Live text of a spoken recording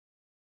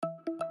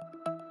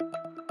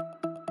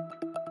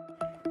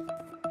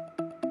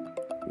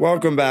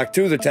Welcome back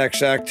to the Tech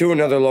Shack, to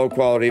another low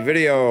quality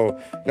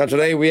video. Now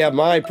today we have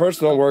my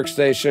personal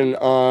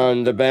workstation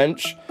on the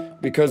bench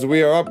because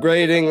we are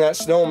upgrading that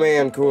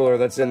Snowman cooler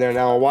that's in there.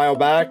 Now a while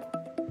back,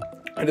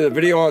 I did a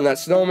video on that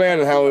Snowman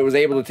and how it was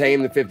able to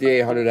tame the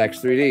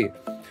 5800X3D.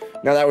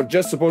 Now that was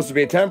just supposed to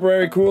be a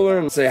temporary cooler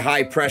and it's a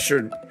high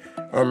pressured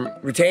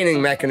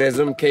retaining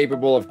mechanism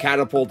capable of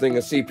catapulting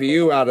a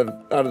CPU out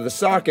of the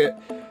socket.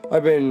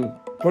 I've been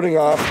putting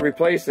off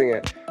replacing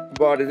it.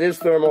 But it is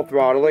thermal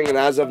throttling, and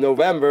as of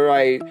November,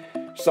 I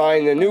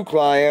signed a new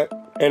client,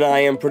 and I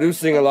am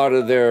producing a lot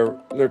of their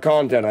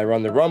content. I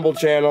run the Rumble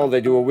channel,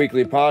 they do a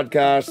weekly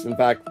podcast. In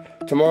fact,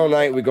 tomorrow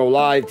night we go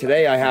live.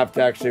 Today I have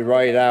to actually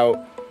write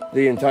out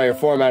the entire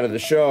format of the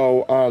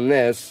show on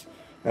this,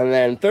 and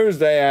then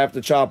Thursday I have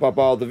to chop up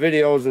all the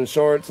videos and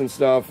shorts and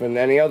stuff, and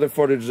any other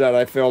footage that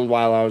I filmed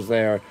while I was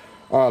there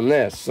on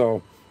this.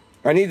 So,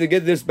 I need to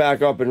get this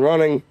back up and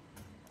running.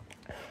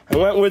 I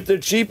went with the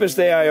cheapest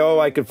AIO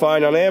I could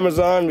find on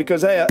Amazon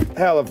because, hey,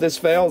 hell, if this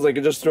fails, I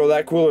could just throw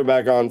that cooler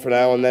back on for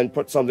now and then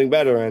put something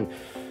better in.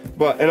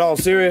 But in all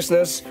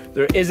seriousness,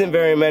 there isn't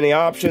very many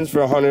options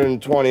for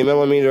 120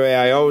 millimeter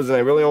AIOs, and I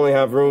really only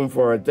have room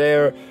for it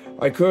there.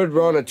 I could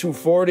run a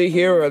 240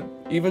 here,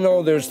 even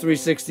though there's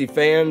 360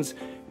 fans.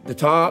 The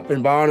top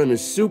and bottom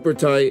is super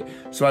tight,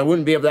 so I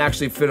wouldn't be able to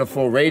actually fit a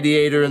full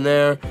radiator in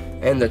there.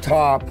 And the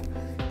top,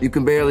 you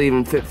can barely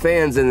even fit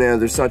fans in there.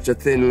 There's such a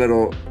thin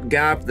little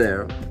gap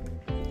there.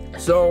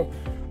 So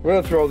we're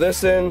gonna throw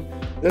this in.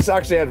 This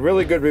actually had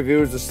really good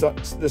reviews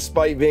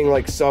despite being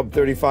like sub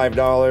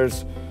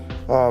 $35.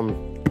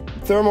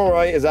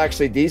 Thermalright is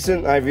actually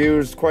decent. I've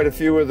used quite a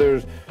few of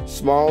their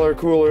smaller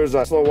coolers.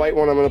 This little white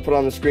one I'm gonna put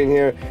on the screen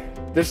here.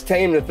 This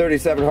tamed the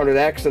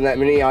 3700X and that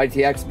mini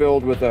ITX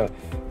build with a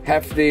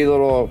hefty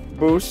little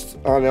boost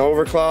on the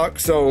overclock.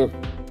 So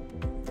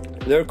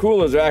their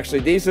coolers are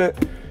actually decent.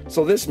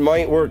 So this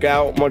might work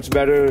out much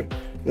better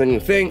than you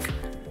think.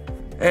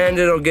 And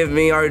it'll give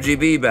me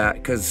RGB back,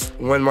 because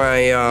when my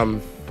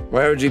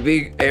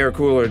RGB air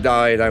cooler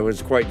died, I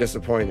was quite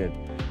disappointed.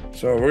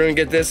 So we're gonna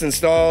get this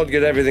installed,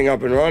 get everything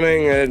up and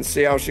running, and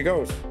see how she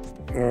goes.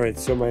 All right,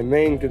 so my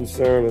main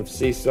concern of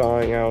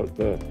seesawing out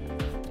the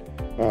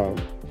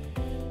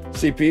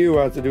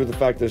CPU has to do with the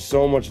fact there's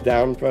so much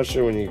down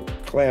pressure when you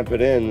clamp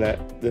it in that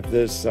if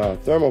this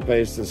thermal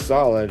paste is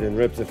solid and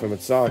rips it from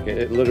its socket,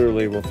 it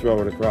literally will throw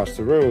it across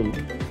the room.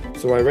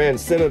 So I ran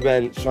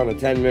Cinebench on a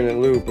 10-minute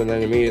loop and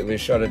then immediately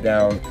shut it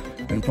down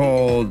and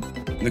pulled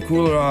the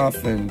cooler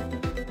off, and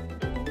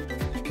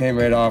it came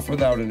right off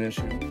without an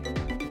issue.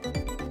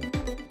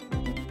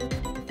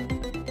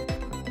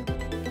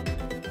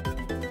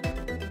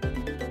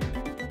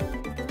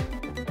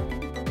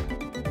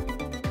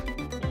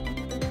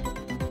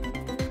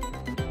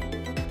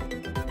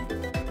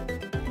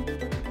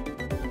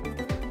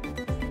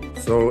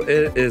 So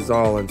it is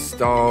all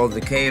installed.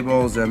 The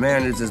cables are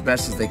managed as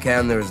best as they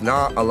can. There's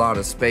not a lot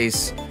of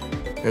space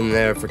in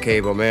there for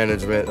cable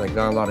management, like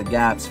not a lot of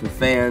gaps for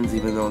fans,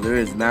 even though there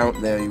is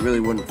mount there. You really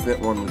wouldn't fit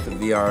one with the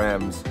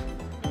VRMs.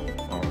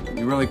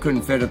 You really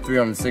couldn't fit a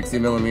 360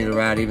 millimeter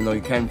rad, even though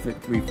you can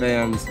fit 3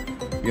 fans.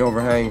 The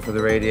overhang for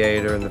the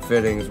radiator and the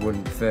fittings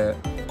wouldn't fit.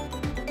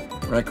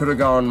 I could have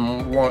gone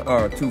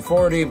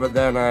 240, but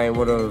then I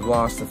would have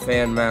lost the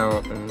fan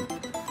mount.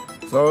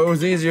 So it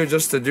was easier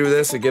just to do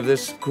this and give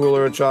this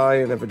cooler a try,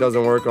 and if it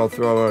doesn't work, I'll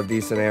throw a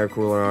decent air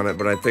cooler on it,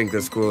 but I think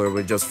this cooler will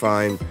be just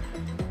fine.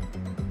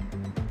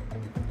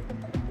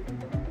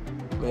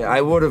 Yeah, I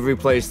would have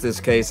replaced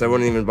this case. I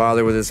wouldn't even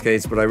bother with this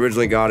case, but I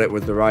originally got it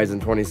with the Ryzen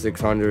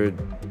 2600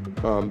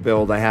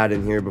 build I had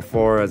in here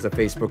before as a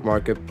Facebook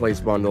Marketplace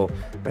bundle.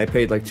 I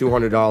paid like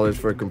 $200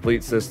 for a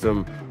complete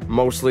system,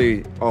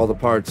 mostly all the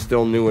parts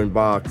still new in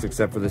box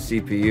except for the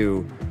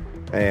CPU,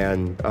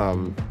 and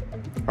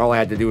all I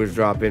had to do was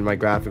drop in my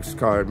graphics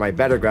card, my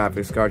better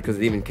graphics card, because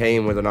it even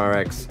came with an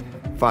RX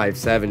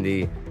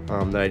 570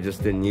 that I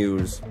just didn't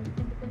use,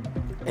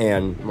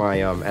 and my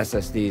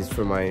SSDs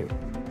for my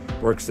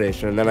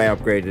workstation. And then I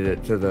upgraded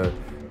it to the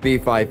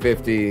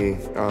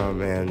B550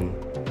 and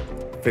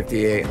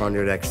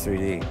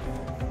 5800X3D.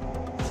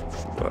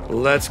 But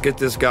let's get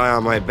this guy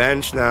on my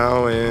bench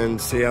now and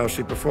see how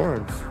she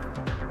performs.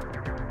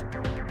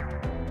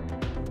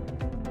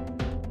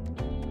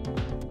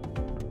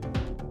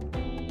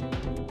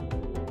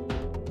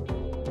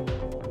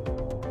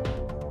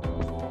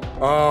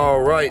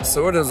 Alright,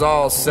 so it is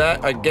all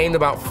set. I gained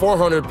about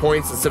 400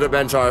 points in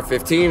Cinebench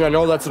R15. I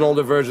know that's an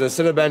older version of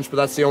Cinebench, but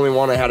that's the only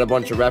one I had a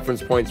bunch of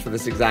reference points for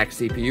this exact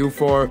CPU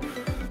for.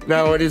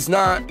 Now, it is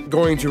not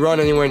going to run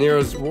anywhere near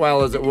as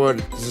well as it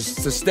would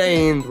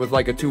sustained with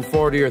like a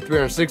 240 or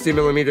 360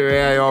 millimeter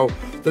AIO.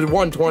 The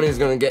 120 is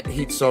going to get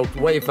heat soaked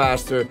way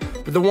faster,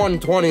 but the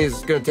 120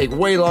 is going to take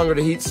way longer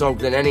to heat soak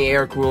than any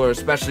air cooler,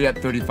 especially at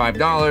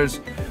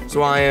 $35.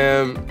 So I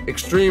am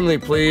extremely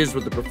pleased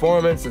with the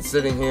performance. It's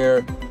sitting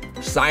here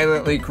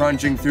silently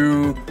crunching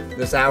through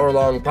this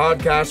hour-long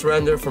podcast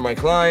render for my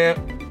client.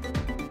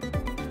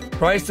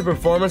 Price to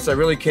performance, I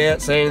really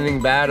can't say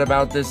anything bad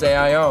about this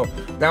AIO.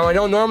 Now, I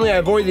know normally I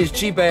avoid these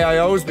cheap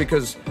AIOs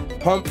because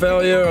Pump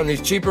failure on these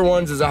cheaper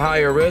ones is a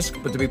higher risk,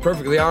 but to be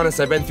perfectly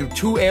honest, I've been through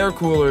 2 air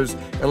coolers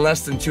in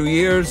less than 2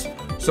 years,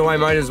 so I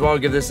might as well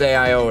give this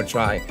AIO a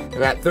try.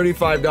 And at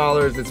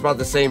 $35, it's about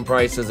the same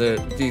price as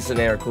a decent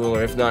air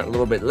cooler, if not a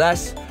little bit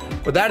less.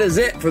 But that is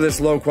it for this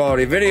low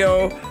quality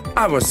video.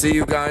 I will see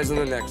you guys in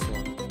the next one.